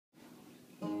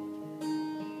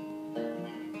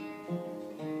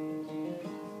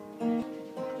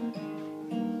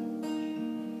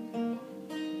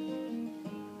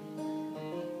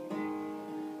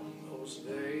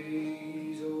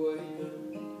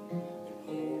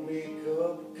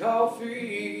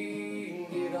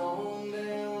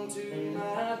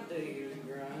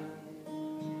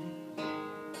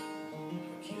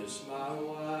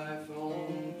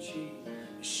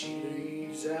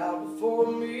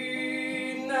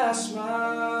I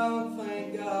smile,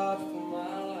 thank God for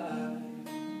my life.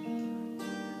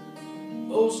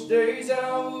 Most days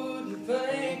I wouldn't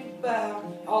think about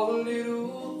all the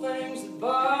little things that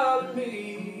bother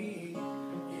me.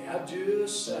 Yeah, I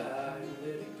just sigh and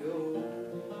let it go.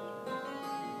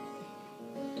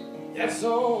 That's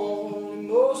only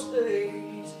most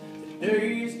days. The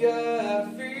day's got a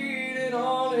feeling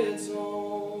on its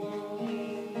own.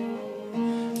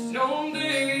 'Cause on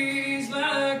days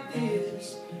like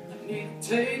this, I need to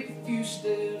take a few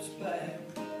steps back,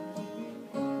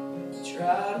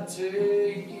 try to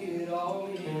take it all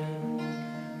in.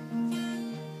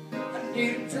 I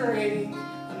need a drink, I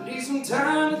need some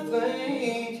time to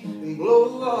think and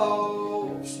blow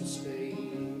off some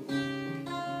steam.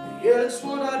 Yeah, it's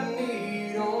what I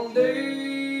need on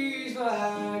days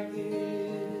like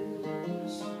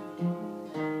this.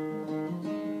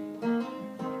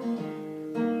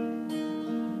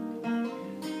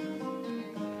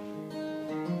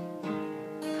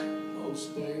 Most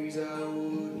days I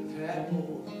wouldn't have had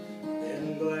more than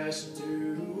a glass or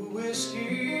two of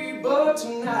whiskey, but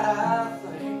tonight I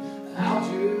think I'll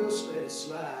just let it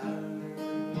slide.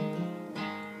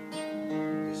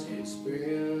 'Cause it's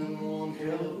been one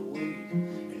hell of a week,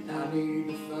 and I need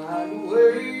to find a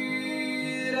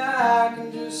way that I can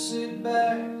just sit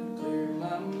back and clear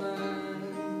my mind.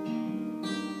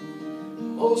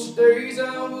 Most days I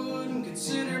wouldn't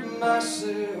consider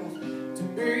myself to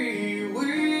be a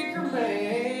weaker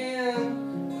man,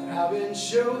 but I've been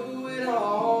showing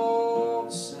all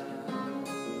the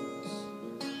signs,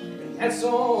 and that's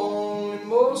only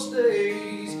most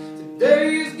days. Today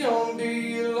is gonna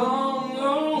be a long,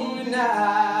 lonely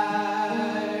night.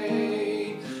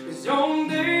 It's on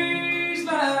days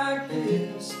like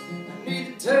this I need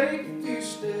to take a few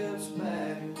steps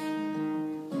back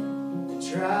and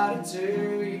try to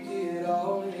take it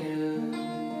all in.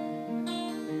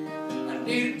 I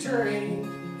need a drink,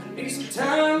 I need some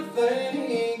time to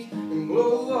think and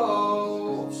blow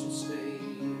off some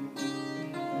steam.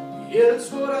 Yeah, that's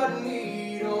what I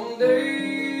need on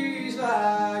days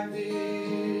like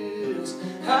this.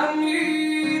 I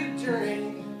need a drink,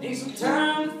 need some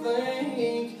time to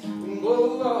think and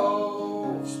blow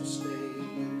off some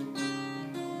steam.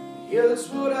 Yeah, that's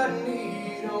what I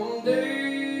need on days